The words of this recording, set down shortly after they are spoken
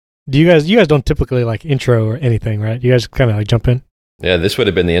Do you guys don't typically like intro or anything, right? You guys kind of like jump in? Yeah, this would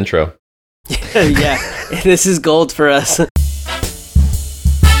have been the intro. Yeah, this is gold for us.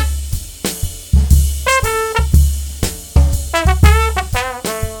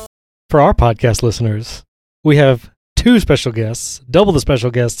 For our podcast listeners, we have two special guests, double the special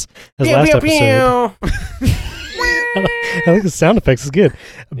guests as last episode. I think the sound effects is good.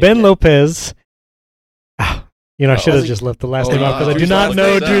 Ben Lopez. I should have just left the last name out because I do not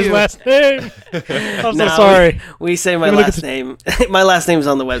know Drew's last name. I'm so sorry. We say my last name. My last name is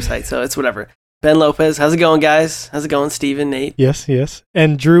on the website, so it's whatever. Ben Lopez. How's it going, guys? How's it going, Steven, Nate? Yes.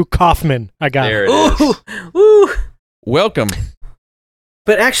 And Drew Kaufman. I got there it. It is. Woo! Welcome.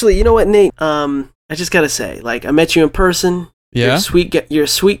 But actually, you know what, Nate? I just gotta say, like, I met you in person. Yeah. You're a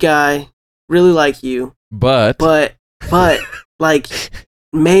sweet guy. Really like you. But like,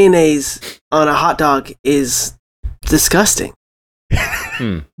 mayonnaise on a hot dog is disgusting.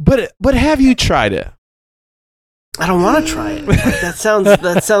 But have you tried it? I don't want to try it. Like,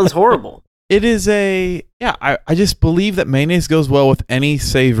 that sounds horrible. It is I just believe that mayonnaise goes well with any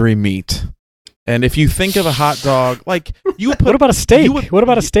savory meat. And if you think of a hot dog, like you would put... What about a steak? What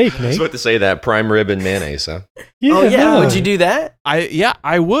about a steak, I was Nate? about to say that prime rib and mayonnaise, huh? Yeah. Would you do that?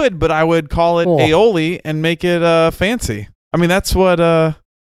 I would, but I would call it aioli and make it fancy. I mean, that's what...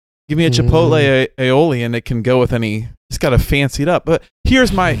 give me a Chipotle aioli and it can go with any... Just got to fancy it up. But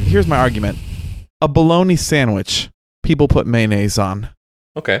here's my argument. A bologna sandwich, people put mayonnaise on.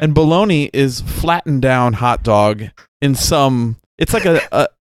 Okay. And bologna is flattened down hot dog in some... It's like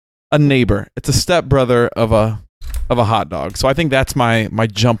a neighbor. It's a stepbrother of a hot dog. So I think that's my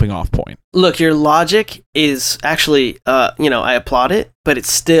jumping off point. Look, your logic is actually, I applaud it, but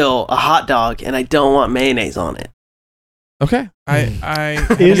it's still a hot dog, and I don't want mayonnaise on it. Okay.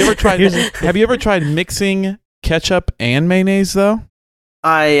 Have you ever tried mixing ketchup and mayonnaise though?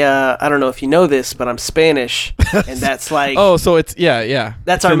 I don't know if you know this, but I'm Spanish, and that's like so it's yeah.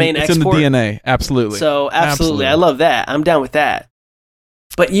 That's our main export. It's in the DNA, absolutely. So absolutely, I love that. I'm down with that.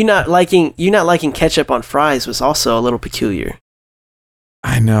 But you not liking ketchup on fries was also a little peculiar.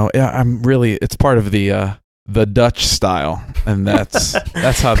 I know. Yeah, it's part of the Dutch style, and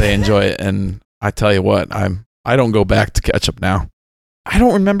that's how they enjoy it. And I tell you what, I don't go back to ketchup now. I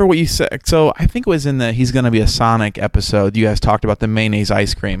don't remember what you said. So I think it was in the He's Gonna Be a Sonic episode. You guys talked about the mayonnaise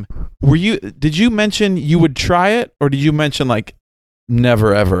ice cream. Did you mention you would try it, or did you mention like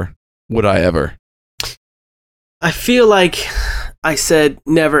never ever would I ever? I feel like I said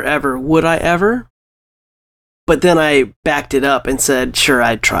never ever would I ever, but then I backed it up and said sure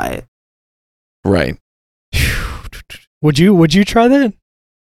I'd try it. Right. Would you try that?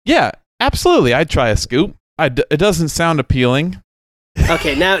 Yeah, absolutely. I'd try a scoop. It doesn't sound appealing.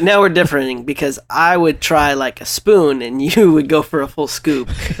 Okay, now we're differing because I would try like a spoon and you would go for a full scoop.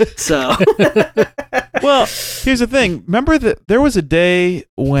 So, well, here's the thing. Remember that there was a day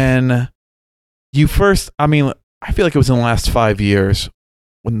when you first, I feel like it was in the last 5 years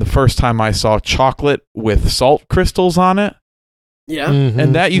when the first time I saw chocolate with salt crystals on it. Yeah. Mm-hmm,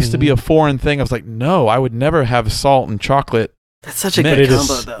 and that used to be a foreign thing. I was like, no, I would never have salt and chocolate. That's such a good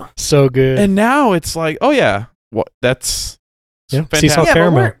combo, though. So good. And now it's like, oh yeah, that's fantastic. Sea salt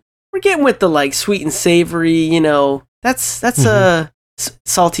caramel. We're getting with the like sweet and savory, that's a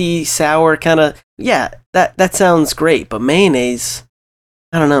salty, sour kind of, that sounds great. But mayonnaise,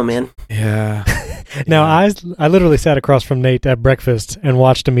 I don't know, man. Yeah. Now, I literally sat across from Nate at breakfast and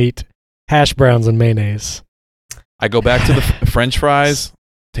watched him eat hash browns and mayonnaise. I go back to the French fries,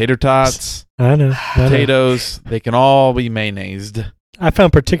 tater tots, I know. potatoes. They can all be mayonnaised. I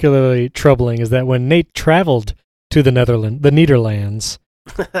found particularly troubling is that when Nate traveled to the Netherlands,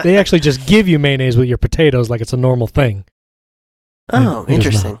 they actually just give you mayonnaise with your potatoes like it's a normal thing. Oh,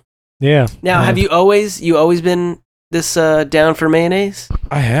 interesting. Yeah. Now, have you always been this down for mayonnaise?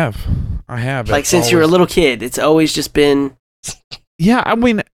 I have. Like since you were a little kid, it's always just been... Yeah,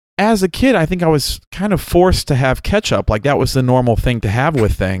 as a kid, I think I was kind of forced to have ketchup. Like that was the normal thing to have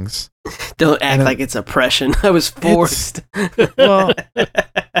with things. Don't act like it's oppression. I was forced. Well,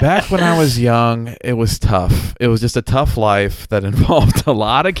 back when I was young, it was tough. It was just a tough life that involved a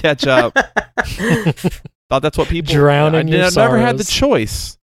lot of ketchup. Thought that's what people... Drowning your sorrows. I never had the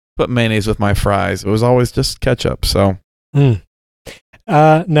choice. Put mayonnaise with my fries. It was always just ketchup, so...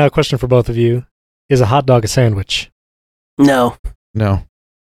 Now, a question for both of you. Is a hot dog a sandwich? No.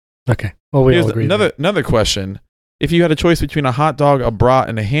 Okay. Well, we all agree. Another question. If you had a choice between a hot dog, a brat,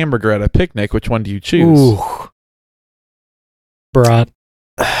 and a hamburger at a picnic, which one do you choose? Ooh. Brat.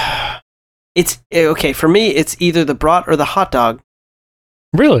 It's okay. For me, it's either the brat or the hot dog.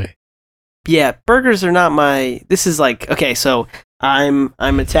 Really? Yeah, burgers are not my... This is like... Okay, so I'm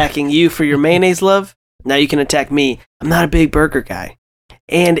attacking you for your mayonnaise love. Now you can attack me. I'm not a big burger guy.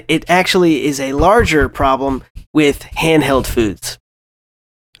 And it actually is a larger problem with handheld foods.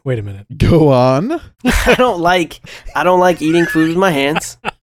 Wait a minute. Go on. I don't like eating food with my hands.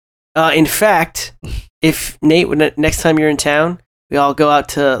 In fact, if Nate, next time you're in town, we all go out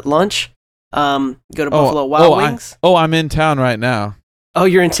to lunch. Go to Buffalo Wild Wings. I'm in town right now. Oh,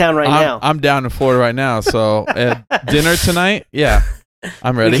 you're in town now. I'm down in Florida right now. So dinner tonight? Yeah,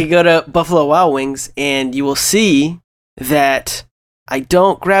 I'm ready. We could go to Buffalo Wild Wings, and you will see that I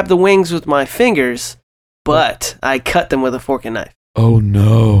don't grab the wings with my fingers, but I cut them with a fork and knife. Oh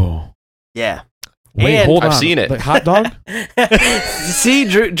no! Yeah. Wait, And- hold on. I've seen it. Like hot dog? See,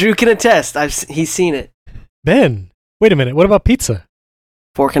 Drew can attest. He's seen it. Ben, wait a minute. What about pizza?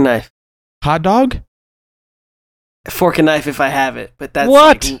 Fork and knife. Hot dog? Fork and knife if I have it, but that's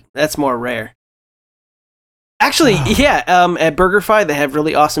What? That's more rare. Actually, yeah. At BurgerFi, they have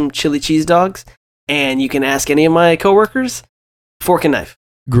really awesome chili cheese dogs, and you can ask any of my coworkers. Fork and knife.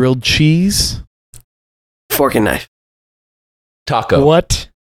 Grilled cheese? Fork and knife. Taco. What?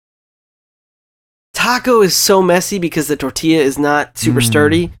 Taco is so messy because the tortilla is not super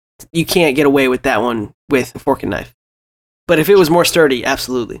sturdy. You can't get away with that one with a fork and knife. But if it was more sturdy,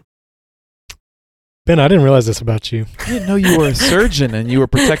 absolutely. Ben, I didn't realize this about you. I didn't know you were a surgeon and you were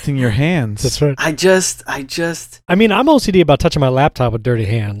protecting your hands. That's right. I just. I mean, I'm OCD about touching my laptop with dirty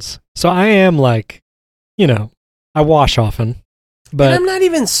hands. So I am like, I wash often. But And I'm not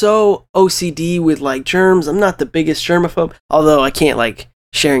even so OCD with like germs. I'm not the biggest germaphobe. Although I can't like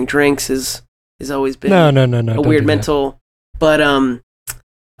sharing drinks has always been no. a don't weird do that. mental. But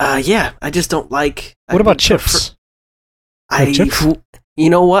yeah, I just don't like. What about chips? Like chips? You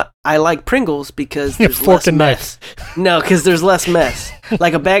know what? I like Pringles because there's Fork less and mess. No, because there's less mess.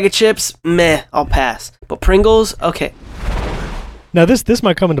 Like a bag of chips, meh, I'll pass. But Pringles, okay. Now this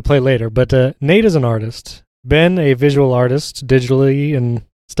might come into play later, but Nate is an artist. Ben, a visual artist, digitally and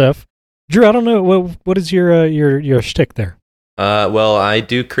stuff. Drew, I don't know what is your shtick there. Well, I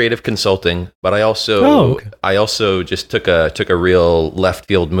do creative consulting, but I also just took a real left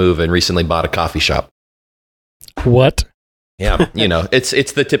field move and recently bought a coffee shop. What? Yeah,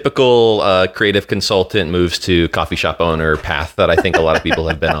 it's the typical creative consultant moves to coffee shop owner path that I think a lot of people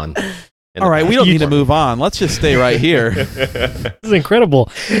have been on. All right, we don't need to move on. Let's just stay right here. This is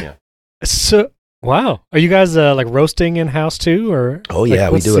incredible. Yeah. So, wow. Are you guys like roasting in house too, or? Oh yeah,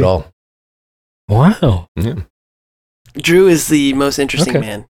 we do it all. Wow. Yeah. Drew is the most interesting Okay.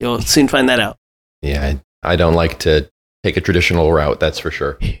 man. You'll soon find that out. Yeah, I don't like to take a traditional route, that's for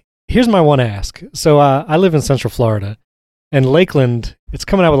sure. Here's my one ask. So I live in Central Florida, and Lakeland, it's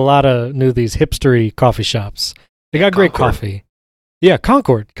coming out with a lot of these hipstery coffee shops. They got great Concord. coffee. Yeah,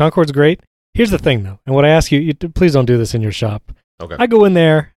 Concord. Concord's great. Here's the thing, though, and what I ask you, please don't do this in your shop. Okay. I go in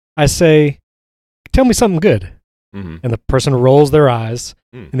there, I say, tell me something good. Mm-hmm. And the person rolls their eyes,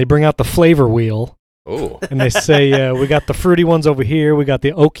 and they bring out the flavor wheel, Oh, and they say, we got the fruity ones over here, we got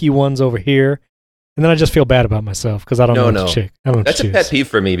the oaky ones over here. And then I just feel bad about myself because I don't know what to check. I don't know that's what a to choose. pet peeve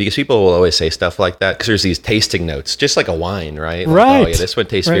for me because people will always say stuff like that because there's these tasting notes, just like a wine, right? Like, Right. Oh, yeah, this one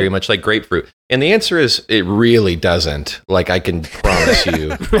tastes Right. very much like grapefruit. And the answer is it really doesn't. Like, I can promise you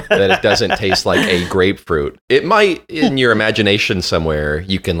that it doesn't taste like a grapefruit. It might, in your imagination somewhere,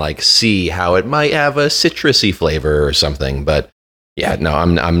 you can like see how it might have a citrusy flavor or something. But yeah, no,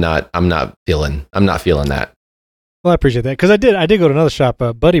 I'm not feeling that. Well, I appreciate that because I did go to another shop,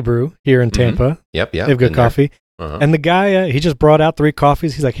 Buddy Brew here in Tampa. Yep. They have good been there. coffee. Uh-huh. And the guy, he just brought out 3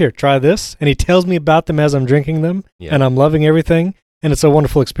 coffees. He's like, here, try this. And he tells me about them as I'm drinking them. Yeah. And I'm loving everything. And it's a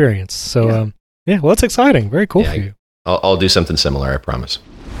wonderful experience. So, well, it's exciting. Very cool Yeah, for you. I'll do something similar, I promise.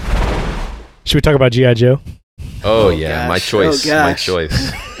 Should we talk about G.I. Joe? Oh yeah, gosh. my choice. Oh, My gosh.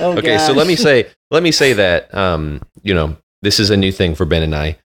 choice. Oh, Okay, so let me say that this is a new thing for Ben and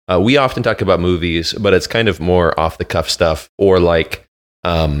I. We often talk about movies, but it's kind of more off the cuff stuff, or like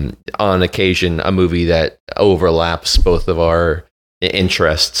on occasion a movie that overlaps both of our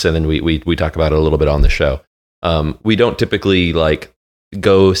interests, and then we talk about it a little bit on the show. We don't typically like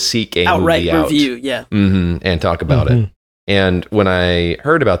go seek a Outright movie out review, yeah. and talk about it. And when I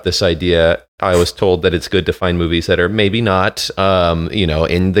heard about this idea, I was told that it's good to find movies that are maybe not,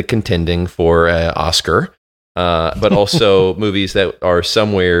 in the contending for an Oscar, but also movies that are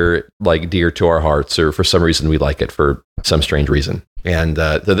somewhere like dear to our hearts, or for some reason we like it for some strange reason. And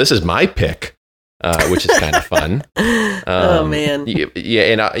so this is my pick, which is kind of fun. Oh man. Yeah,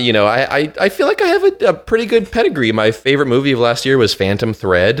 and I feel like I have a pretty good pedigree. My favorite movie of last year was Phantom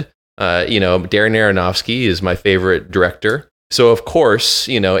Thread. Darren Aronofsky is my favorite director. So of course,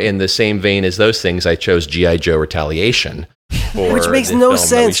 in the same vein as those things, I chose G.I. Joe Retaliation. for which makes the no film that we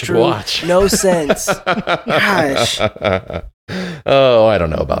sense, should Drew. watch. No sense. Gosh. Oh, I don't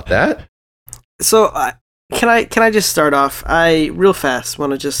know about that. So, can I just start off? I real fast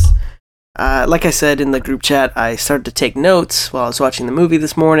want to just, like I said in the group chat, I started to take notes while I was watching the movie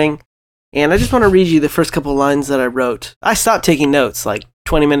this morning, and I just want to read you the first couple lines that I wrote. I stopped taking notes like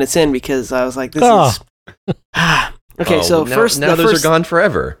 20 minutes in because I was like, "This is." Okay, so now those are gone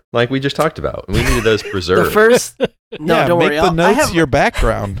forever, like we just talked about. We needed those preserved. The first, no, don't make worry. the notes your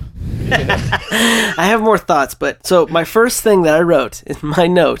background. I have more thoughts, but so my first thing that I wrote in my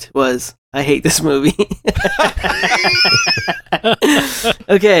note was, I hate this movie.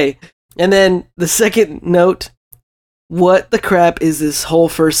 Okay, and then the second note, what the crap is this whole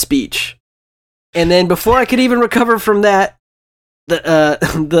first speech? And then before I could even recover from that,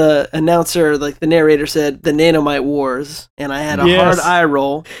 the announcer, like the narrator, said the Nanomite Wars, and I had a hard eye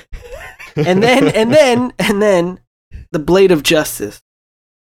roll. And then the Blade of Justice.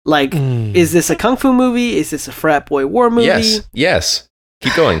 Like, is this a kung fu movie? Is this a frat boy war movie? Yes.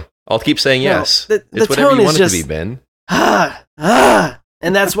 Keep going. I'll keep saying yes. The it's whatever tone you want is it to be, Ben.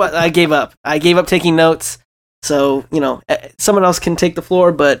 And that's what I gave up. I gave up taking notes. So, someone else can take the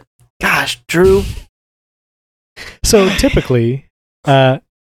floor, but gosh, Drew. So typically, Nate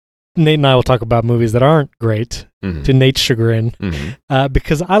and I will talk about movies that aren't great, to Nate's chagrin,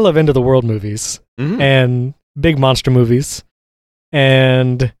 because I love end-of-the-world movies and big monster movies,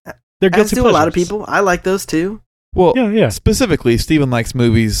 and they're guilty as do pleasures. A lot of people. I like those too. Well, specifically, Steven likes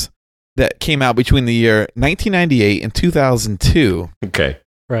movies that came out between the year 1998 and 2002. Okay.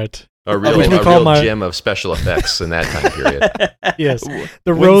 Right. A real gem of special effects in that time period. Yes.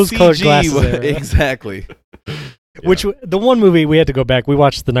 The rose-colored glasses era. Exactly. Which, the one movie we had to go back, we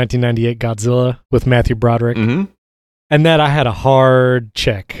watched the 1998 Godzilla with Matthew Broderick. And that I had a hard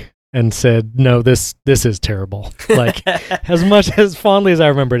check and said, no, this is terrible. Like, as fondly as I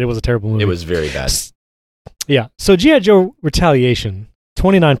remember it was a terrible movie. It was very bad. Yeah. So G.I. Joe Retaliation,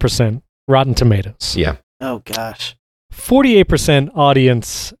 29% Rotten Tomatoes. Yeah. Oh, gosh. 48%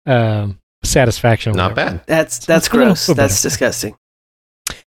 audience satisfaction. Not bad. That's gross. That's disgusting.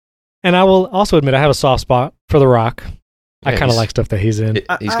 And I will also admit I have a soft spot for The Rock. I kind of like stuff that he's in.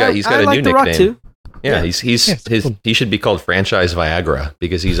 He's got a like new The nickname. Rock too. Yeah, he should be called Franchise Viagra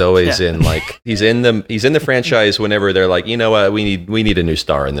because he's always in he's in the franchise whenever they're like, you know what, we need a new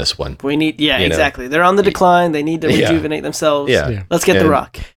star in this one. We need exactly. They're on the decline. They need to rejuvenate themselves. Yeah. Let's get The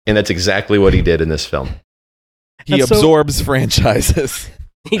Rock. And that's exactly what he did in this film. He absorbs franchises.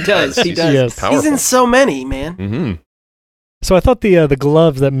 He does. He does. Yes. He's in so many, man. Mm-hmm. So I thought the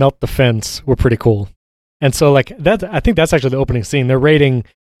gloves that melt the fence were pretty cool. And so I think that's actually the opening scene. They're raiding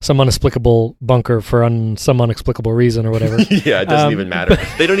some inexplicable bunker for some inexplicable reason or whatever. Yeah, it doesn't even matter.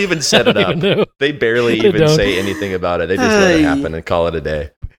 They don't even set it up. They barely even say anything about it. They just let it happen and call it a day.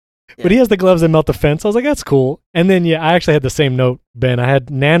 But he has the gloves that melt the fence. I was like, that's cool. And then, I actually had the same note, Ben. I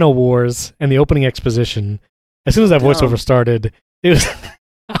had Nano Wars and the opening exposition. As soon as that voiceover started, it was...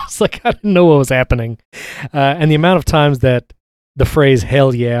 I was like, I didn't know what was happening. And the amount of times that the phrase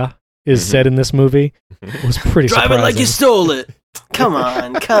 "hell yeah" is said in this movie was pretty surprising. Drive it like you stole it. Come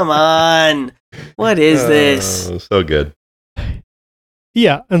on. What is this? So good.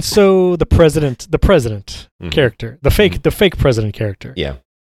 Yeah, and so the president character, the fake president character. Yeah.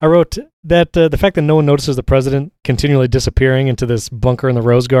 I wrote that the fact that no one notices the president continually disappearing into this bunker in the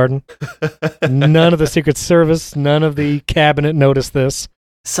Rose Garden. None of the Secret Service, none of the cabinet noticed this.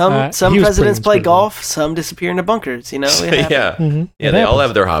 Some presidents play golf, some disappear into bunkers, They all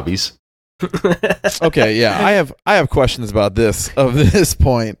have their hobbies. Okay, I have questions about this of this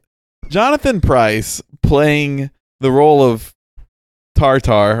point. Jonathan Pryce playing the role of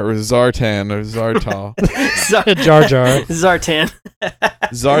Tartar or Zartan or Zartal. Jar Jar. Zartan.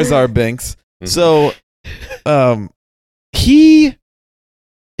 Zar Binks. So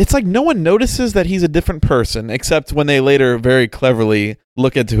it's like no one notices that he's a different person, except when they later very cleverly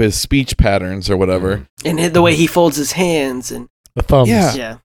look into his speech patterns or whatever. And the way he folds his hands and the thumbs.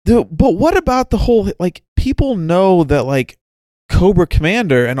 Yeah. Dude, but what about the whole, people know that, Cobra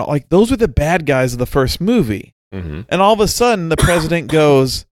Commander and, those were the bad guys of the first movie. Mm-hmm. And all of a sudden, the president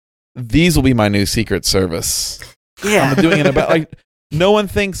goes, these will be my new Secret Service. Yeah. I'm doing it about, no one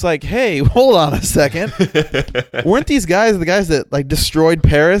thinks hey, hold on a second. Weren't these guys the guys that destroyed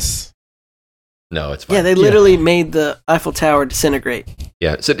Paris? No, it's fine. Yeah, they literally made the Eiffel Tower disintegrate.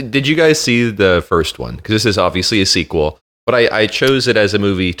 Yeah. So did you guys see the first one? Because this is obviously a sequel, but I chose it as a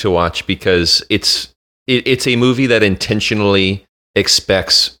movie to watch because it's a movie that intentionally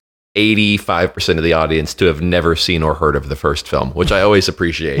expects 85% of the audience to have never seen or heard of the first film, which I always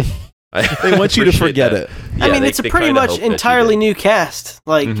appreciate. They want you to forget it. Yeah, I mean, it's a pretty much entirely new cast,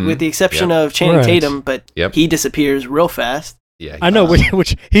 like with the exception of Channing Tatum, but he disappears real fast. Yeah, I know,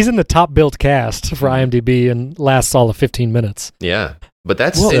 which he's in the top built cast for IMDb and lasts all of 15 minutes. Yeah, but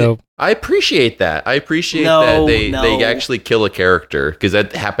I appreciate that. I appreciate that they actually kill a character, because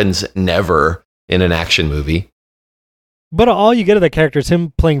that happens never in an action movie. But all you get of that character is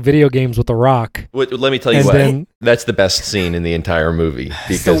him playing video games with The Rock. Let me tell you what, that's the best scene in the entire movie,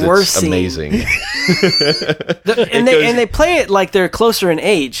 because it's amazing. And they play it like they're closer in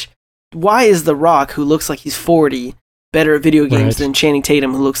age. Why is The Rock, who looks like he's 40, better at video games than Channing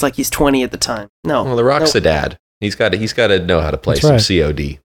Tatum, who looks like he's 20 at the time? No. Well, The Rock's a dad. He's got to know how to play some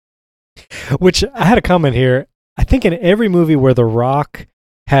COD. Which, I had a comment here. I think in every movie where The Rock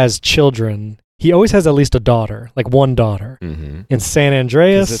has children, he always has at least a daughter, like one daughter. Mm-hmm. In San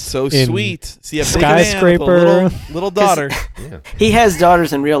Andreas, it's so sweet. See a Skyscraper, little daughter. He has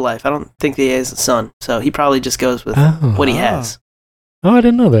daughters in real life. I don't think he has a son, so he probably just goes with what he has. Oh, I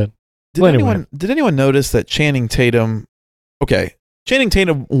didn't know that. Did anyone notice that Channing Tatum? Okay, Channing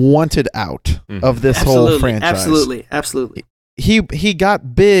Tatum wanted out of this whole franchise. Absolutely. He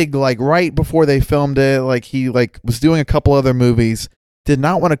got big like right before they filmed it. Like he was doing a couple other movies. Did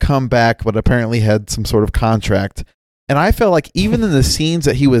not want to come back, but apparently had some sort of contract. And I felt like even in the scenes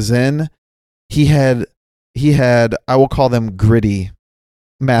that he was in, he had I will call them gritty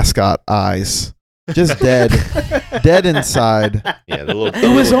mascot eyes, just dead inside. Yeah,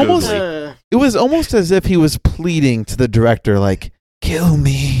 it was almost as if he was pleading to the director, like, kill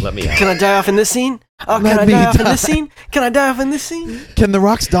me. Let me out. Can I die off in this scene? Oh, can I die off in this scene? Can I die off in this scene? Can The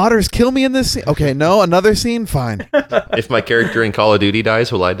Rock's daughters kill me in this scene? Okay, no, another scene? Fine. If my character in Call of Duty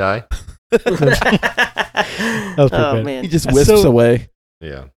dies, will I die? Man. He just whisks away.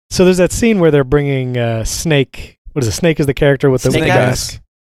 Yeah. So there's that scene where they're bringing Snake. What is it? Snake is the character with the mask.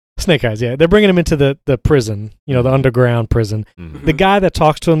 Snake Eyes, yeah. They're bringing him into the prison, the underground prison. Mm-hmm. The guy that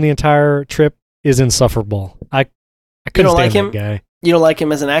talks to him the entire trip is insufferable. I couldn't stand that guy. You don't like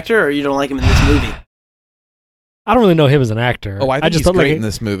him as an actor, or you don't like him in this movie? I don't really know him as an actor. Oh, I think he's great in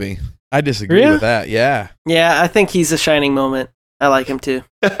this movie. I disagree with that. Yeah. Yeah, I think he's a shining moment. I like him too.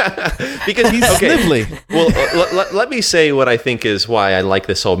 Because he's snivelly. Well, let me say what I think is why I like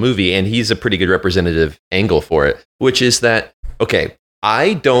this whole movie, and he's a pretty good representative angle for it, which is that, okay,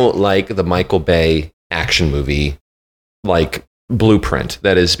 I don't like the Michael Bay action movie, like, blueprint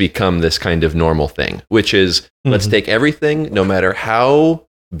that has become this kind of normal thing, which is let's take everything, no matter how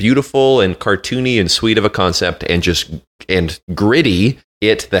beautiful and cartoony and sweet of a concept, and gritty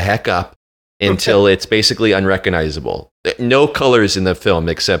it the heck up until it's basically unrecognizable. No colors in the film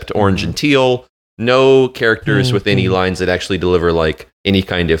except orange and teal. No characters with any lines that actually deliver like any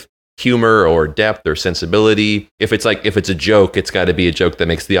kind of humor or depth or sensibility. If it's a joke, it's got to be a joke that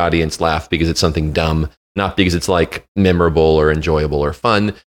makes the audience laugh because it's something dumb, not because it's like memorable or enjoyable or fun.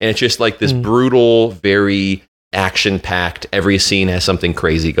 And it's just like this brutal, very action-packed, every scene has something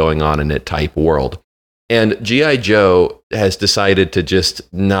crazy going on in it type world. And G.I. Joe has decided to just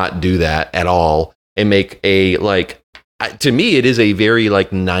not do that at all and make a, like, to me, it is a very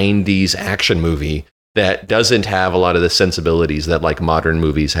like 90s action movie that doesn't have a lot of the sensibilities that like modern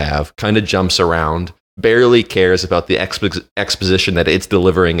movies have, kind of jumps around, barely cares about the exposition that it's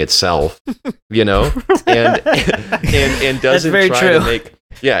delivering itself, and doesn't try to make,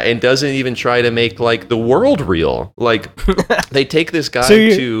 and doesn't even try to make like the world real. Like they take this guy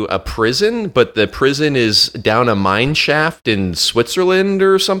to a prison, but the prison is down a mine shaft in Switzerland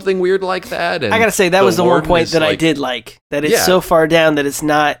or something weird like that. And I gotta say that was the one point that I did like, that it's so far down that it's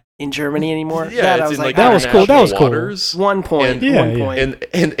not in Germany anymore. Yeah, that, I was like, that was cool. That was waters. cool. One point.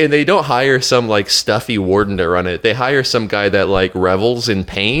 And they don't hire some like stuffy warden to run it. They hire some guy that like revels in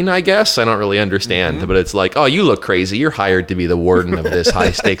pain, I guess. I don't really understand, but it's like, oh, you look crazy. You're hired to be the warden of this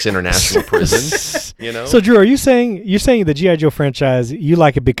high stakes international prison. So Drew, are you saying the G.I. Joe franchise, you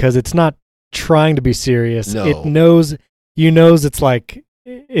like it because it's not trying to be serious? No. It knows it's like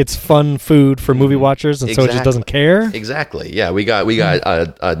it's fun food for movie watchers, and so it just doesn't care. Exactly. Yeah, we got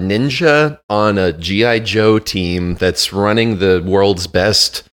a ninja on a G.I. Joe team that's running the world's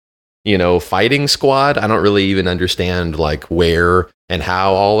best, fighting squad. I don't really even understand like where and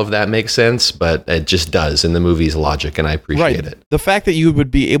how all of that makes sense, but it just does in the movie's logic, and I appreciate it. The fact that you would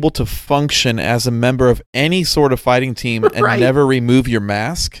be able to function as a member of any sort of fighting team and never remove your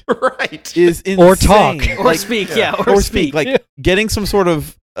mask, is insane. Or talk, or speak, or speak. Like getting some sort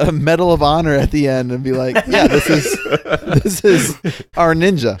of a medal of honor at the end and be like, yeah, this is our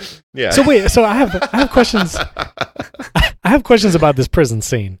ninja. Yeah. So wait, I have questions. I have questions about this prison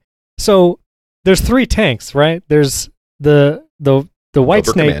scene. So there's 3 tanks, right? There's the white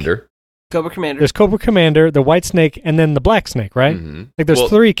Cobra snake. Commander. Cobra Commander. There's Cobra Commander, the White Snake, and then the Black Snake, right? Mm-hmm. Like there's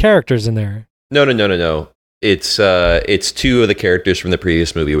 3 characters in there. No. It's 2 of the characters from the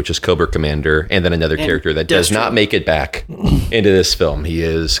previous movie, which is Cobra Commander, and then another character that does not make it back into this film. He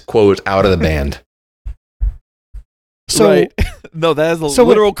is, quote, out of the band. So, right. No, that is a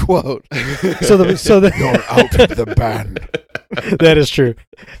literal quote. So you're out of the band. That is true.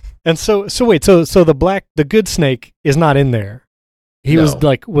 And so the good snake is not in there. He was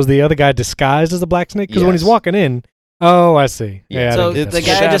the other guy disguised as the Black Snake? Because when he's walking in, I see. Yeah. So the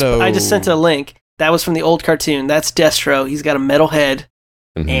guy I just sent a link. That was from the old cartoon. That's Destro. He's got a metal head,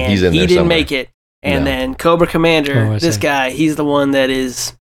 and he didn't make it. And then Cobra Commander, this guy, he's the one that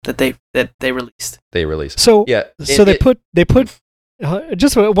they released. They released. So they put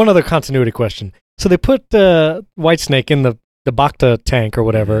just one other continuity question. So they put White Snake in the Bacta tank or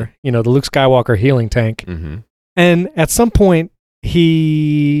whatever, the Luke Skywalker healing tank, and at some point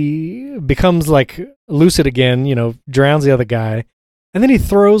he becomes like lucid again, drowns the other guy, and then he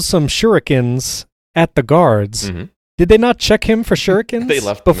throws some shurikens at the guards. Did they not check him for shurikens They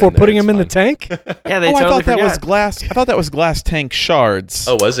left before putting him in the tank? Yeah, they totally I thought forgot. that was glass. I thought that was glass tank shards.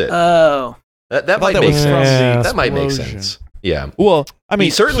 Oh, was it? Oh. That might make sense. That might make sense. Yeah. Well, I mean,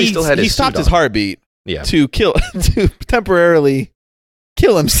 he certainly still had his he stopped suit his on. heartbeat Yeah. to temporarily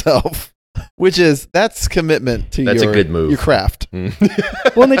kill himself, that's commitment to That's a good move. your craft.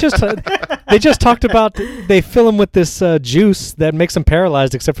 Well, and they just talked about they fill them with this juice that makes them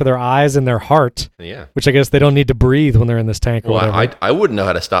paralyzed except for their eyes and their heart. Yeah. Which I guess they don't need to breathe when they're in this tank or Well, whatever. I wouldn't know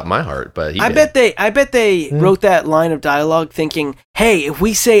how to stop my heart, but I bet they wrote that line of dialogue thinking, hey, if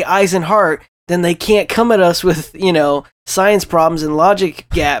we say eyes and heart, then they can't come at us with, science problems and logic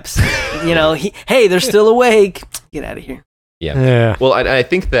gaps. Hey, they're still awake. Get out of here. Yeah. Well, I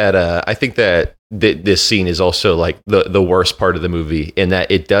think that this scene is also like the worst part of the movie in that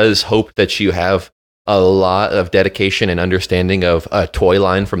it does hope that you have a lot of dedication and understanding of a toy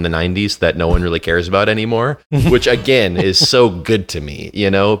line from the 90s that no one really cares about anymore, which again is so good to me,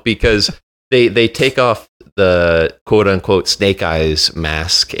 because they take off the quote unquote Snake Eyes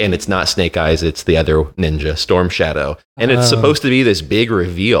mask, and it's not Snake Eyes, it's the other ninja, Storm Shadow. And it's supposed to be this big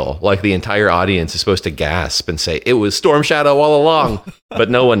reveal, like the entire audience is supposed to gasp and say, it was Storm Shadow all along, but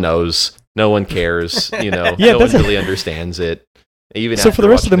no one knows, no one cares, no one really understands it. Even so for the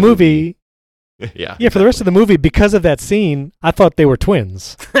rest of the movie, for the rest of the movie, because of that scene, I thought they were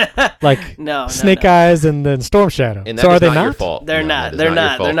twins, like Snake Eyes and then Storm Shadow. And so are they not not? your fault. They're not. They're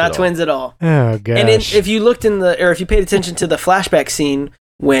not. They're not twins at all. Oh gosh! And if you looked if you paid attention to the flashback scene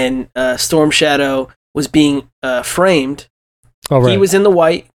when Storm Shadow was being framed, he was in the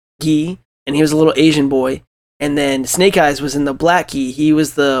white gi and he was a little Asian boy, and then Snake Eyes was in the black gi. He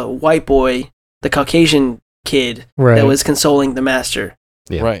was the white boy, the Caucasian kid that was consoling the master.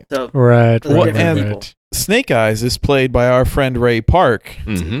 Yeah. Right. So, Right. Snake Eyes is played by our friend Ray Park.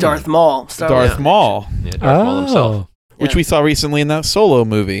 Mm-hmm. Darth Maul. Darth Maul. Yeah, Darth Maul himself. Which we saw recently in that Solo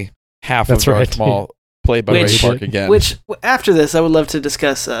movie. Half of Darth Maul played by Ray Park again. Which, after this, I would love to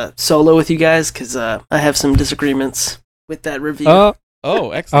discuss Solo with you guys, because I have some disagreements with that review.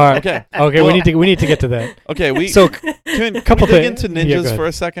 Oh, excellent. All right. Okay. Okay, we need to get to that. Okay, can we dig into ninjas for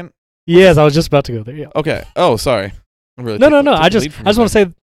a second? Yes, I was just about to go there. Yeah. Okay. Oh, sorry. Really no. I just want to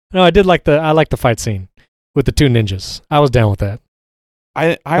say, I did like the fight scene with the 2 ninjas. I was down with that.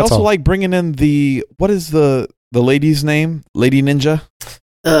 I also like bringing in what is the lady's name? Lady Ninja.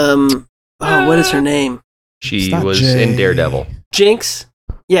 What is her name? She was in Daredevil. Jinx.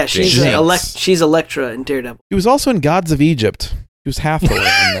 Yeah, she's Elektra in Daredevil. He was also in Gods of Egypt. He was Hathor in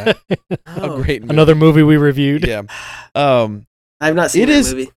that. A great movie. Another movie we reviewed. Yeah. I've not seen that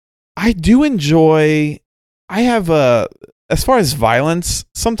movie. I do enjoy. I have as far as violence,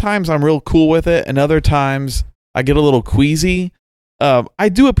 sometimes I'm real cool with it, and other times I get a little queasy. I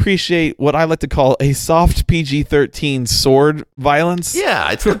do appreciate what I like to call a soft PG-13 sword violence.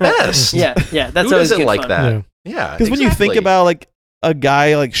 Yeah, it's the best. yeah. That's Who always doesn't good like fun. that? Yeah, because when you think about like a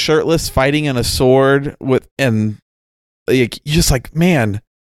guy like shirtless fighting in a sword and you're just like, man,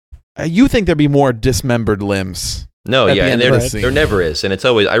 you think there'd be more dismembered limbs. No, yeah, and there never is, and it's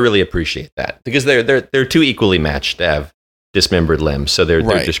always. I really appreciate that because they're too equally matched to have dismembered limbs, so they're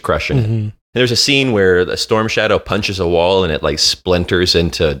just crushing it. And there's a scene where the Storm Shadow punches a wall and it like splinters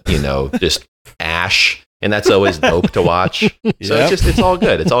into just ash, and that's always dope to watch. So it's all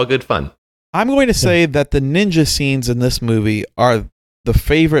good. It's all good fun. I'm going to say that the ninja scenes in this movie are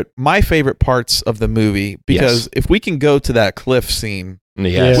my favorite parts of the movie because if we can go to that cliff scene,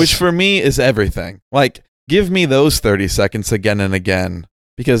 which for me is everything, like. Give me those 30 seconds again and again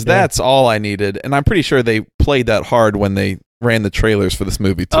because that's all I needed. And I'm pretty sure they played that hard when they ran the trailers for this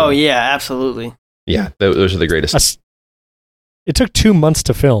movie too. Oh yeah, absolutely. Yeah, those are the greatest. It took 2 months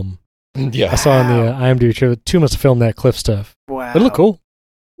to film. Yeah. I saw on the IMDb trailer 2 months to film that cliff stuff. Wow. It looked cool.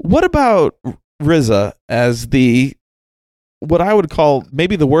 What about RZA as what I would call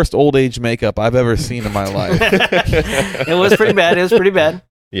maybe the worst old age makeup I've ever seen in my life? It was pretty bad.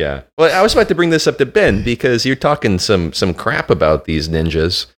 Yeah. Well, I was about to bring this up to Ben because you're talking some crap about these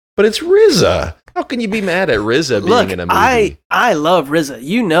ninjas, but it's RZA. How can you be mad at RZA being in a movie? I love RZA.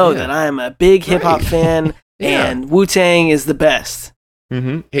 You know that I am a big hip hop fan, and Wu-Tang is the best.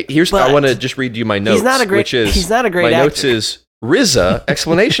 Mm-hmm. Hey, I want to just read you my notes. He's not a great actor. My notes is RZA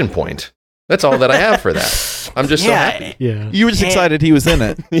exclamation point. That's all that I have for that. I'm just so happy. Yeah. You were just excited he was in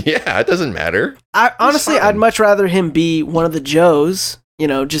it. Yeah, it doesn't matter. Honestly, I'd much rather him be one of the Joes,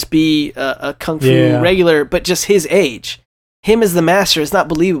 just be a kung fu regular, but just his age. Him as the master is not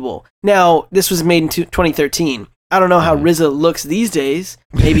believable. Now, this was made in 2013. I don't know how RZA looks these days.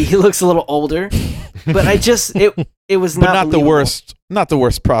 Maybe he looks a little older, but it was not not the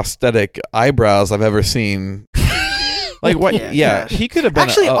worst prosthetic eyebrows I've ever seen. Like what? Yeah, he could have been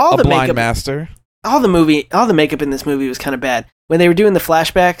actually a blind master. All the makeup in this movie was kind of bad. When they were doing the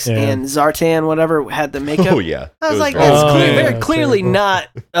flashbacks and Zartan, whatever, had the makeup. Oh yeah, I was like, that's very clearly not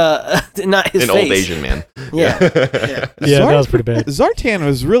his face. Old Asian man. Yeah, that was pretty bad. Zartan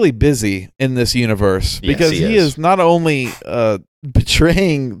was really busy in this universe because he is not only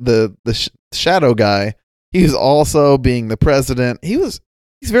betraying the shadow guy, he was also being the president. He's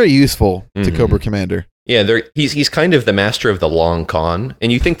very useful to Cobra Commander. Yeah, he's kind of the master of the long con,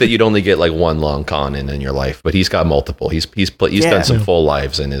 and you think that you'd only get like one long con in your life, but he's got multiple. He's done some full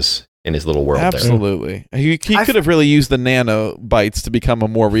lives in his little world. Absolutely, he could have really used the nano bites to become a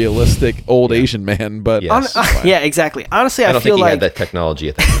more realistic old Asian man, but exactly. Honestly, I don't think he had that technology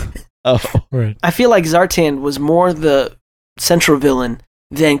at that time. Right. I feel like Zartan was more central villain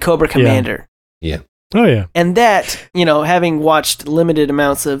than Cobra Commander. Yeah. Oh yeah. And that, having watched limited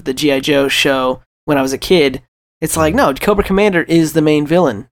amounts of the G.I. Joe show when I was a kid, it's like, no, Cobra Commander is the main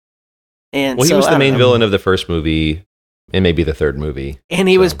villain. And he was the main villain of the first movie and maybe the third movie. And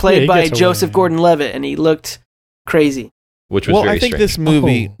he was played by Joseph Gordon-Levitt, and he looked crazy. Which was very strange. I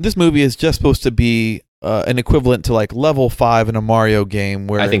think this movie is just supposed to be an equivalent to like level 5 in a Mario game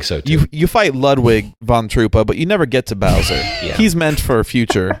where I think so too. You fight Ludwig von Troopa, but you never get to Bowser. He's meant for a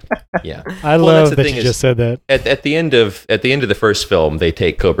future. Yeah, I love that you just said that. At the end of the first film, they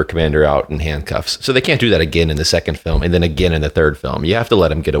take Cobra Commander out in handcuffs, so they can't do that again in the second film, and then again in the third film. You have to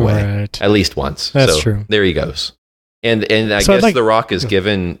let him get away at least once. That's true. There he goes. And I guess The Rock is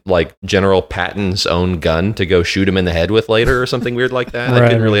given like General Patton's own gun to go shoot him in the head with later or something weird like that. I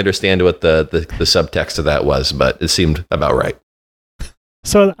couldn't really understand what the subtext of that was, but it seemed about right.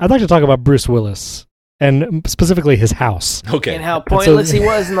 So I'd like to talk about Bruce Willis and specifically his house. Okay. And how pointless he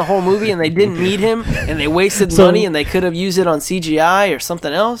was in the whole movie, and they didn't need him, and they wasted money, and they could have used it on CGI or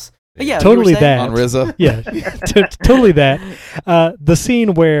something else. But yeah, totally that. On RZA. Yeah, totally that. The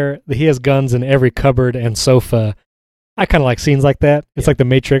scene where he has guns in every cupboard and sofa. I kind of like scenes like that. It's like The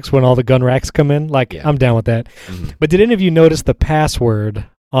Matrix when all the gun racks come in. I'm down with that. Mm-hmm. But did any of you notice the password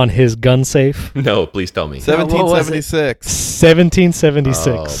on his gun safe? No, please tell me. 1776.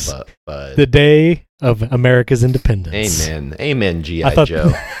 1776. But the day of America's independence. Amen, G.I.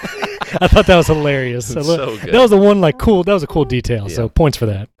 Joe. I thought that was hilarious. So good. That was the one cool. That was a cool detail. Yeah. So points for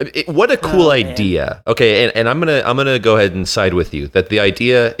that. What a cool idea. Okay, and I'm gonna go ahead and side with you that the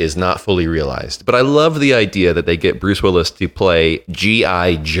idea is not fully realized. But I love the idea that they get Bruce Willis to play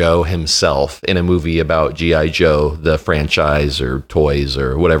G.I. Joe himself in a movie about G.I. Joe, the franchise or toys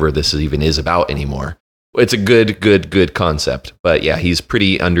or whatever this even is about anymore. It's a good concept. But yeah, he's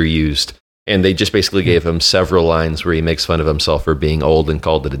pretty underused. And they just basically gave him several lines where he makes fun of himself for being old and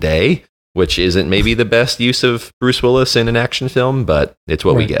called it a day, which isn't maybe the best use of Bruce Willis in an action film, but it's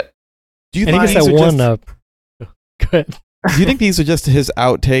what we get. Do you think that one Go ahead. Do you think these are just his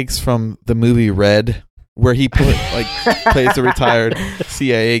outtakes from the movie Red, where he plays the retired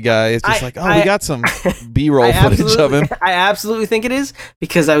CIA guy? It's just we got some B-roll footage of him. I absolutely think it is,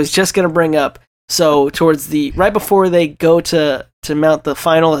 because I was just going to bring up, so towards right before they go to mount the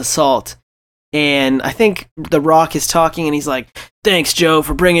final assault, and I think The Rock is talking, and he's like, "Thanks, Joe,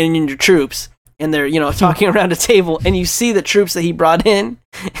 for bringing in your troops." And they're, talking around a table, and you see the troops that he brought in.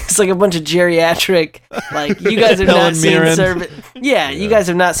 It's like a bunch of geriatric, you guys have not seen service. Yeah, you guys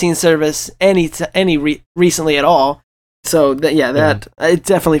have not seen service recently at all. So it's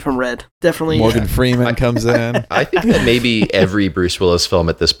definitely from Red. Definitely. Morgan Freeman comes in. I think that maybe every Bruce Willis film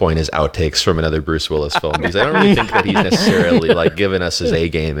at this point is outtakes from another Bruce Willis film, because I don't really think that he's necessarily giving us his A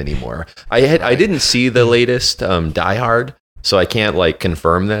game anymore. I didn't see the latest Die Hard, so I can't like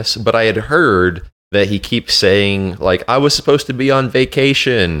confirm this, but I had heard that he keeps saying like I was supposed to be on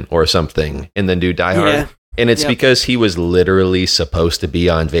vacation or something and then do Die Hard. And it's because he was literally supposed to be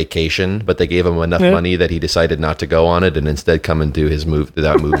on vacation, but they gave him enough money that he decided not to go on it and instead come and do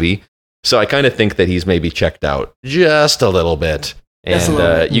that movie. So I kind of think that he's maybe checked out just a little bit.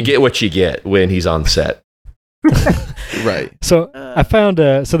 And you get what you get when he's on set. Right. So I found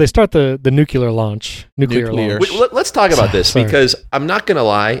so they start the nuclear launch. Launch. Let's talk about this because I'm not going to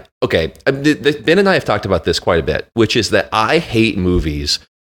lie. Okay, Ben and I have talked about this quite a bit, which is that I hate movies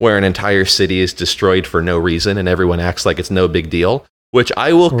where an entire city is destroyed for no reason and everyone acts like it's no big deal, which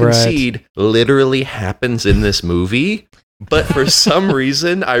I will concede literally happens in this movie. But for some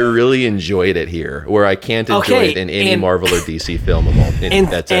reason, I really enjoyed it here, where I can't enjoy it in any Marvel or DC film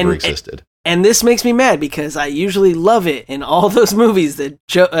that's ever existed. And this makes me mad because I usually love it in all those movies that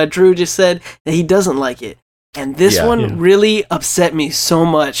Drew just said that he doesn't like it. And this one really upset me so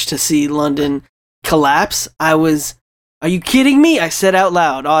much to see London collapse. Are you kidding me? I said out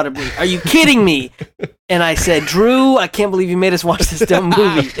loud, audibly, are you kidding me? And I said, Drew, I can't believe you made us watch this dumb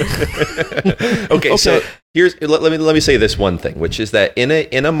movie. Okay, so let me say this one thing, which is that in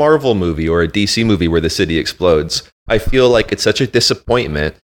a Marvel movie or a DC movie where the city explodes, I feel like it's such a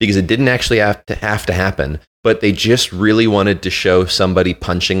disappointment because it didn't actually have to happen, but they just really wanted to show somebody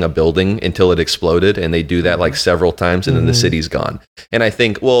punching a building until it exploded, and they do that like several times, and then the city's gone. And I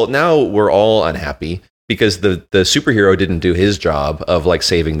think, well, now we're all unhappy because the superhero didn't do his job of like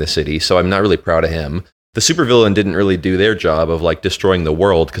saving the city, so I'm not really proud of him. The supervillain didn't really do their job of like destroying the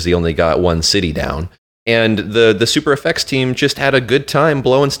world because he only got one city down. And the super effects team just had a good time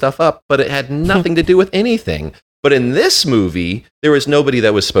blowing stuff up, but it had nothing to do with anything. But in this movie, there was nobody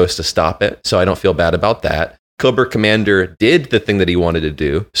that was supposed to stop it, so I don't feel bad about that. Cobra Commander did the thing that he wanted to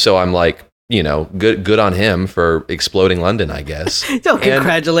do, so I'm like, good on him for exploding London, I guess. Don't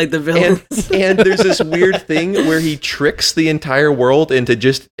congratulate the villains. And there's this weird thing where he tricks the entire world into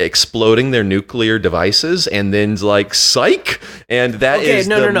just exploding their nuclear devices, and then's like, psych! And that is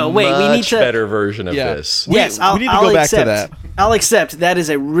much better version of this. Yes, we need to go back to that. I'll accept that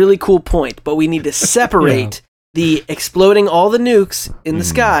is a really cool point, but we need to separate the exploding all the nukes in the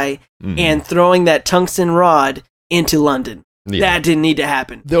sky and throwing that tungsten rod into London. Yeah. That didn't need to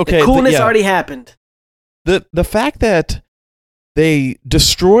happen. Okay, the coolness already happened. The fact that they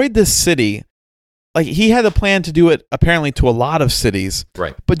destroyed this city, like he had a plan to do it apparently to a lot of cities.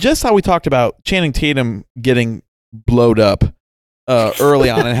 Right. But just how we talked about Channing Tatum getting blowed up early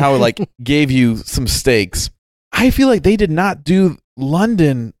on and how it like gave you some stakes, I feel like they did not do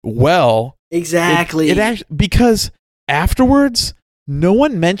London well. Exactly. It actually, because afterwards, no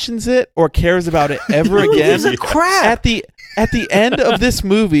one mentions it or cares about it ever again. Gives a crap. At the end of this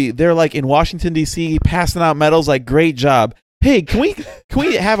movie, they're like in Washington D.C. passing out medals, like great job. Hey, can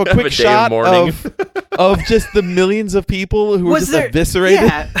we have a quick shot of just the millions of people who were just eviscerated?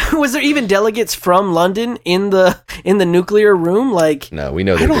 Yeah. Was there even delegates from London in the nuclear room? Like, no, we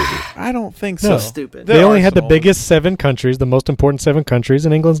know they're busy. I don't think so. So Stupid. They only had the biggest 7 countries, the most important 7 countries,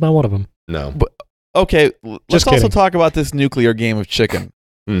 and England's not one of them. No. But, okay, let's also talk about this nuclear game of chicken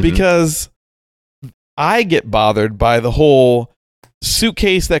because I get bothered by the whole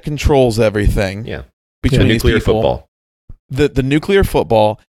suitcase that controls everything. Yeah. Between these nuclear people. Football. The nuclear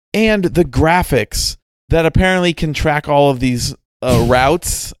football and the graphics that apparently can track all of these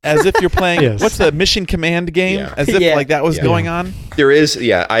routes as if you're playing what's the Mission Command game as if like that was going on. There is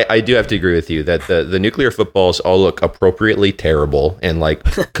I do have to agree with you that the nuclear footballs all look appropriately terrible and like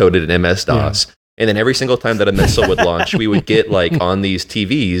coded in MS-DOS. And then every single time that a missile would launch, we would get like on these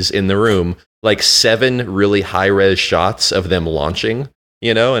TVs in the room like 7 really high-res shots of them launching.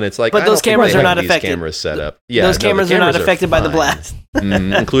 And it's like, but those cameras are not affected. Cameras set up. Those cameras are not affected by the blast,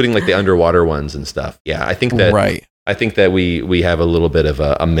 including like the underwater ones and stuff. Yeah, I think that. Right. I think that we have a little bit of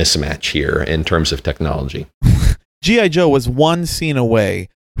a mismatch here in terms of technology. G.I. Joe was one scene away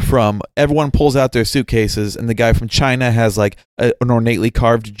from everyone pulls out their suitcases, and the guy from China has like an ornately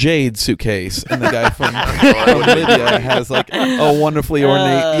carved jade suitcase, and the guy from Libya has like a wonderfully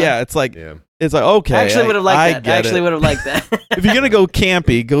ornate. It's like. Yeah. It's like, okay. I actually would have liked that. If you're going to go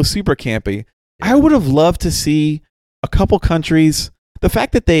campy, go super campy. I would have loved to see a couple countries. The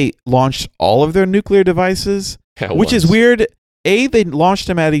fact that they launched all of their nuclear devices, which is weird. They launched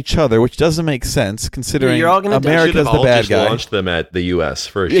them at each other, which doesn't make sense considering America's the bad guy. Launched them at the U.S.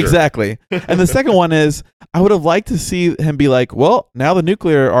 for sure. Exactly. And the second one is, I would have liked to see him be like, well, now the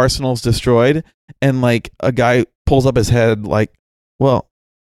nuclear arsenal's destroyed. And like a guy pulls up his head like, well,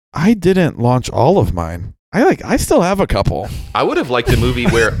 I didn't launch all of mine. I still have a couple. I would have liked a movie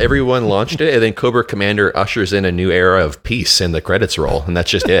where everyone launched it and then Cobra Commander ushers in a new era of peace and the credits roll, and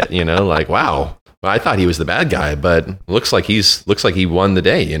that's just it. Like, wow. I thought he was the bad guy, but looks like he won the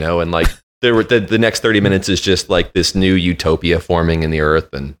day. And like the next 30 minutes is just like this new utopia forming in the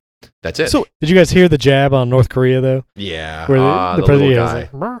earth, and that's it. So, did you guys hear the jab on North Korea though? Yeah, where the president guy.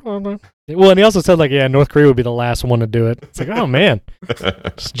 Well, and he also said like, North Korea would be the last one to do it. It's like, oh man,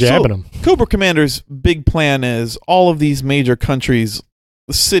 just jabbing them. Cobra Commander's big plan is all of these major countries,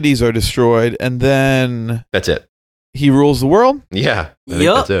 the cities are destroyed, and then that's it. He rules the world? Yeah. I think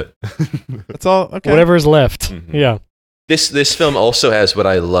that's it. That's all? Okay. Whatever is left. Mm-hmm. Yeah. This film also has what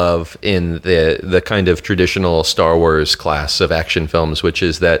I love in the kind of traditional Star Wars class of action films, which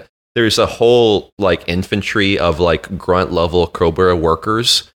is that there's a whole like infantry of like grunt level Cobra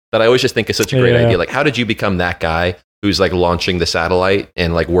workers that I always just think is such a great idea. Like, how did you become that guy who's like launching the satellite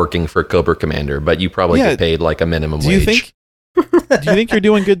and like working for Cobra Commander, but you probably get paid like a minimum wage? Do you think you're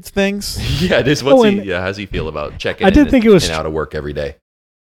doing good things? Yeah, it is. How does he feel about checking in out of work every day?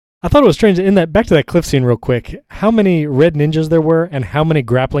 I thought it was strange in that, back to that cliff scene real quick, how many red ninjas there were and how many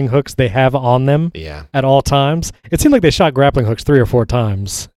grappling hooks they have on them at all times. It seemed like they shot grappling hooks 3 or 4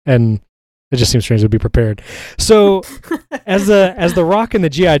 times, and it just seems strange to be prepared. So as the Rock and the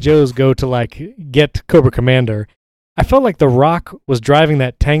G.I. Joes go to like get Cobra Commander, I felt like the Rock was driving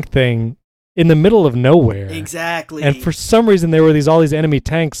that tank thing in the middle of nowhere. Exactly. And for some reason, there were all these enemy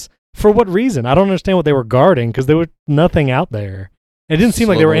tanks. For what reason? I don't understand what they were guarding, because there was nothing out there. It didn't seem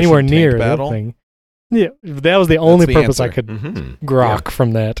like they were anywhere near that thing. Yeah, that was the only purpose I could grok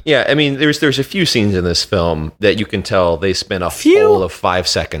from that. Yeah, I mean, there's a few scenes in this film that you can tell they spent a whole of 5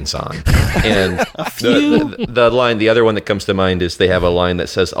 seconds on. And the other one that comes to mind is they have a line that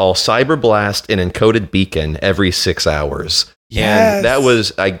says, "I'll cyberblast an encoded beacon every 6 hours." Yes. And that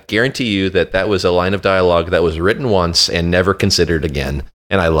was, I guarantee you that was a line of dialogue that was written once and never considered again.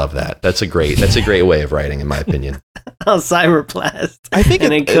 And I love that. That's a great way of writing, in my opinion. I'll cyberblast. I think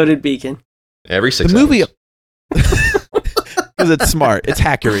an encoded beacon. Every 6 hours. The movie, because it's smart, it's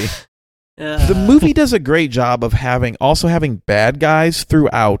hackery. The movie does a great job of having bad guys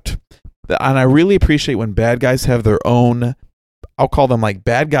throughout, and I really appreciate when bad guys have their own, I'll call them like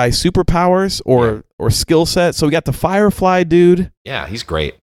bad guy superpowers or skill set. So we got the Firefly dude. Yeah, he's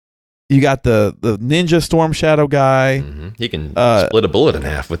great. You got the Ninja Storm Shadow guy. Mm-hmm. He can split a bullet in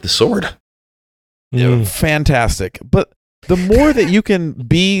half with the sword. Fantastic. But the more that you can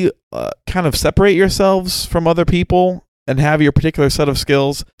be kind of separate yourselves from other people and have your particular set of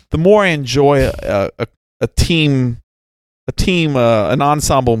skills, the more I enjoy an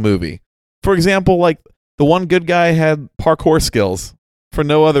ensemble movie. For example, like the one good guy had parkour skills for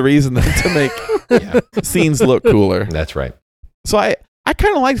no other reason than to make scenes look cooler. That's right. So I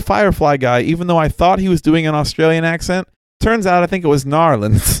kind of liked Firefly guy, even though I thought he was doing an Australian accent. Turns out I think it was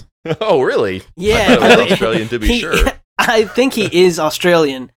Narlands. Oh, really? Yeah. I was Australian to be sure. I think he is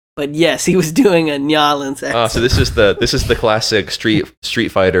Australian, but yes, he was doing a Narlands accent. So this is the classic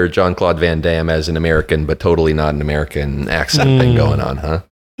Street Fighter Jean-Claude Van Damme as an American, but totally not an American accent thing going on, huh?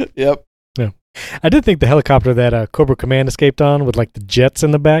 Yep. Yeah. I did think the helicopter that Cobra Command escaped on with like the jets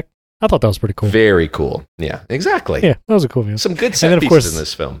in the back, I thought that was pretty cool. Very cool. Yeah, exactly. Yeah, that was a cool view. Some good set pieces in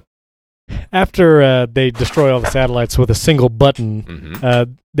this film. After they destroy all the satellites with a single button,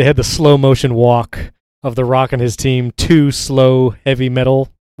 they had the slow motion walk of the Rock and his team to slow heavy metal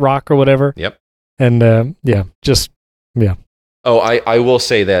rock or whatever. Yep. And Oh, I will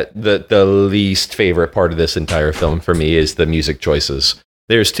say that the least favorite part of this entire film for me is the music choices.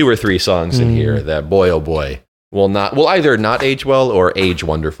 There's 2 or 3 songs in here that, boy, oh boy, will either not age well or age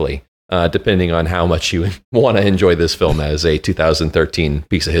wonderfully, depending on how much you want to enjoy this film as a 2013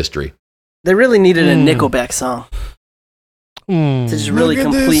 piece of history. They really needed a Nickelback song to just really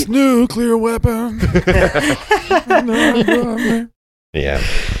complete this nuclear weapon. Yeah.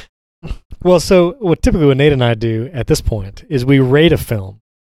 Well, so what Nate and I do at this point is we rate a film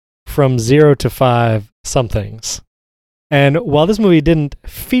from 0 to 5 somethings. And while this movie didn't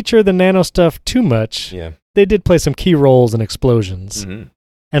feature the nano stuff too much, they did play some key roles in explosions. Mm-hmm.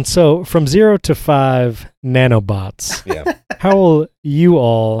 And so from 0 to 5 nanobots, how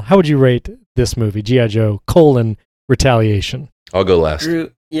would you rate this movie, G.I. Joe, Retaliation? I'll go last.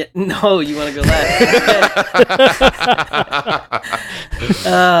 Yeah, no, you want to go last.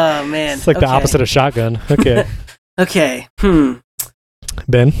 Oh, man. It's like the opposite of Shotgun. Okay. Okay.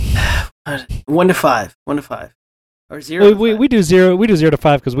 Ben? 1 to 5. 1 to 5. Or 0 we do 0 to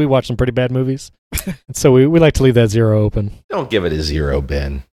 5 because we watch some pretty bad movies. And so we like to leave that 0 open. Don't give it a 0,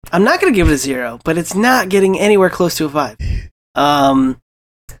 Ben. I'm not going to give it a 0, but it's not getting anywhere close to a 5.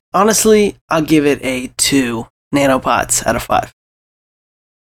 Honestly, I'll give it a 2 nanobots out of 5.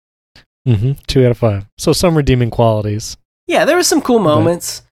 2 out of 5. So some redeeming qualities. Yeah, there were some cool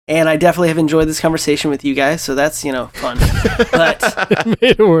moments, and I definitely have enjoyed this conversation with you guys, so that's, fun. But It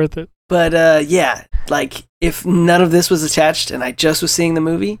made it worth it. But yeah, like if none of this was attached and I just was seeing the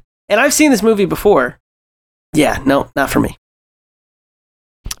movie, and I've seen this movie before, yeah, no, not for me.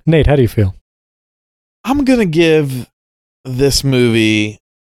 Nate, how do you feel? I'm going to give this movie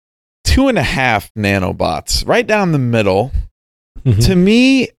 2.5 nanobots, right down the middle. To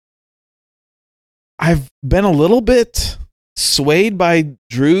me, I've been a little bit swayed by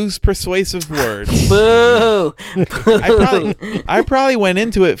Drew's persuasive words. Boo! I probably went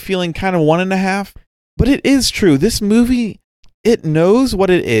into it feeling kind of 1.5, but it is true. This movie, it knows what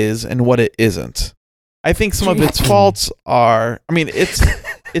it is and what it isn't. I think some of its faults are, it's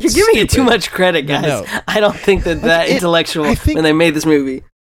You're giving it too much credit, guys. I don't think that intellectual when they made this movie.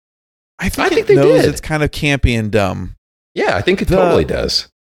 I think it knows it's kind of campy and dumb. Yeah, I think it totally does.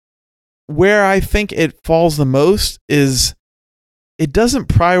 Where I think it falls the most is it doesn't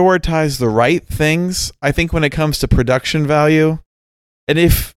prioritize the right things, I think, when it comes to production value. And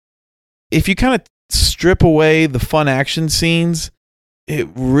if you kind of strip away the fun action scenes, it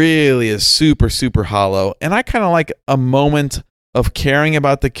really is super, super hollow. And I kind of like a moment of caring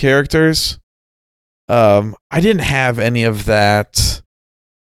about the characters. I didn't have any of that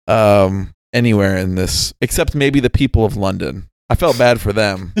anywhere in this, except maybe the people of London. I felt bad for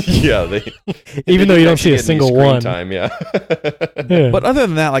them. Yeah, even though you don't see a single one. Time, yeah. But other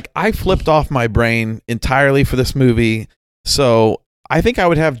than that, like, I flipped off my brain entirely for this movie. So I think I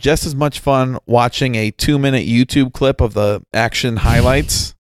would have just as much fun watching a 2-minute YouTube clip of the action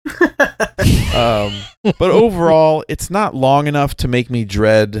highlights. But overall, it's not long enough to make me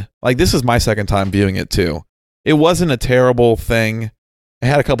dread. Like, this is my second time viewing it too. It wasn't a terrible thing. It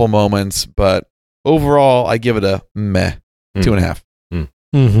had a couple moments, but overall, I give it a meh.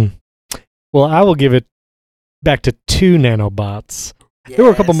 2.5. Well, I will give it back to 2 nanobots. Yes. There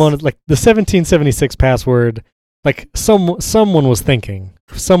were a couple moments, like the 1776 password, like someone was thinking.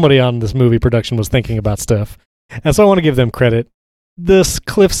 Somebody on this movie production was thinking about stuff. And so I want to give them credit. This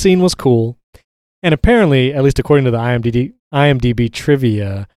cliff scene was cool. And apparently, at least according to the IMDb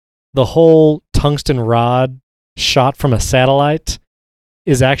trivia, the whole tungsten rod shot from a satellite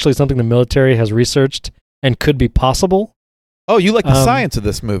is actually something the military has researched and could be possible. Oh, you like the science of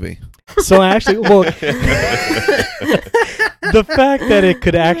this movie. So actually, well, the fact that it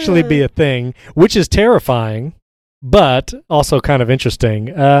could actually be a thing, which is terrifying, but also kind of interesting.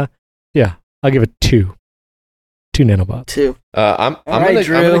 Yeah, I'll give it 2 nanobots. 2. I'm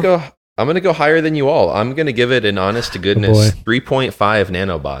gonna go higher than you all. I'm gonna give it an honest to goodness 3.5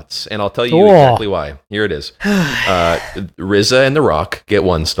 nanobots, and I'll tell you exactly why. Here it is. RZA and The Rock get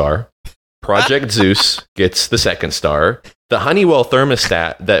 1 star. Project Zeus gets the 2nd star. The Honeywell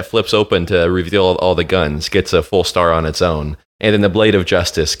thermostat that flips open to reveal all the guns gets a full star on its own. And then the Blade of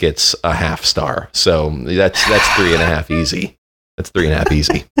Justice gets a 0.5 star. So that's 3.5 easy. That's 3.5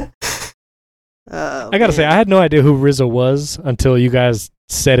 easy. I gotta say, I had no idea who RZA was until you guys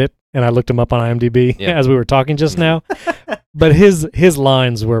said it, and I looked him up on IMDb as we were talking just now. But his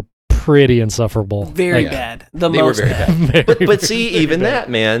lines were pretty insufferable. Very bad. They were very bad. But see, even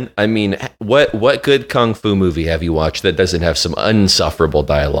that, man, I mean, what good kung fu movie have you watched that doesn't have some unsufferable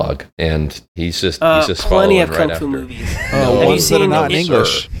dialogue? And he's just plenty of right kung after. fu movies. Have you seen not in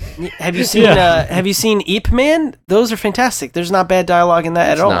English? Have you seen Ip Man? Those are fantastic. There's not bad dialogue in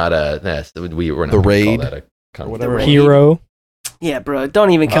that at all. We're not The Raid, call that a kung fu whatever. Hero. Yeah, bro,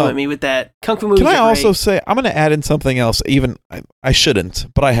 don't even come at me with that. Kung fu movies. Can I are also great. say, I'm going to add in something else. Even I shouldn't,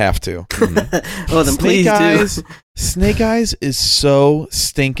 but I have to. Well, then please do. Snake Eyes is so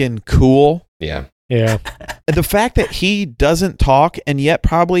stinking cool. Yeah. Yeah. And the fact that he doesn't talk, and yet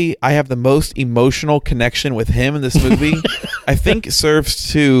probably I have the most emotional connection with him in this movie, I think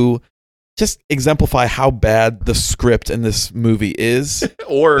serves to just exemplify how bad the script in this movie is.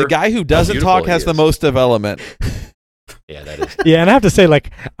 Or the guy who doesn't talk has the most development. Yeah, that is. Yeah, and I have to say,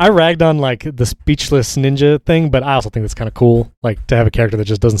 like, I ragged on like the speechless ninja thing, but I also think it's kind of cool, like, to have a character that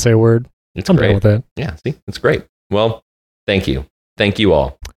just doesn't say a word. I'm down with that. Yeah, see, it's great. Well, thank you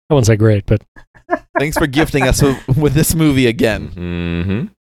all. I wouldn't say great, but thanks for gifting us with this movie again. Mm-hmm.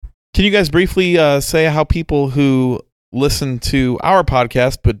 Can you guys briefly say how people who listen to our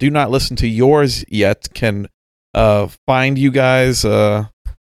podcast but do not listen to yours yet can find you guys on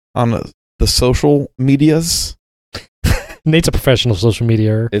the social medias? Nate's a professional social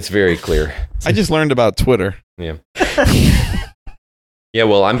media. It's very clear. I just learned about Twitter. Yeah. Yeah,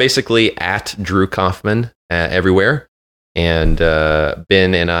 well, I'm basically at Drew Kaufman everywhere. And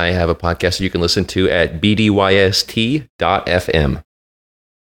Ben and I have a podcast that you can listen to at bdyst.fm.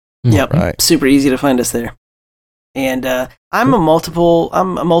 Yep, Right. super easy to find us there. And I'm a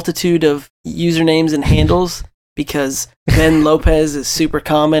multitude of usernames and handles because Ben Lopez is super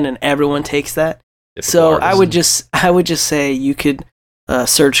common and everyone takes that. So I would just say you could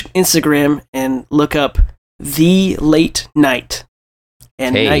search Instagram and look up The Late Night.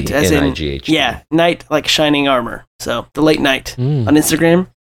 And night as in night like shining armor. So The Late Night on Instagram.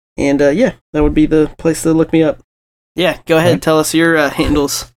 And that would be the place to look me up. Yeah, go ahead and tell us your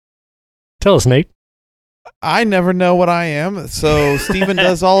handles. Tell us, Nate. I never know what I am, so Steven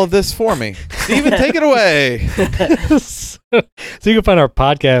does all of this for me. Steven, take it away. So you can find our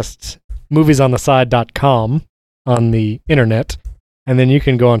podcast, moviesontheside.com, on the internet. And then you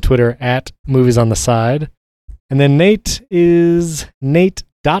can go on Twitter at moviesontheside. And then Nate is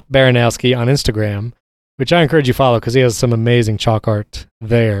Nate.Baranowski on Instagram, which I encourage you to follow because he has some amazing chalk art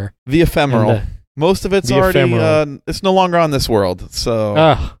there. The ephemeral. And, most of it's already, it's no longer on this world, so...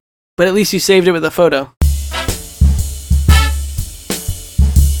 But at least you saved it with a photo.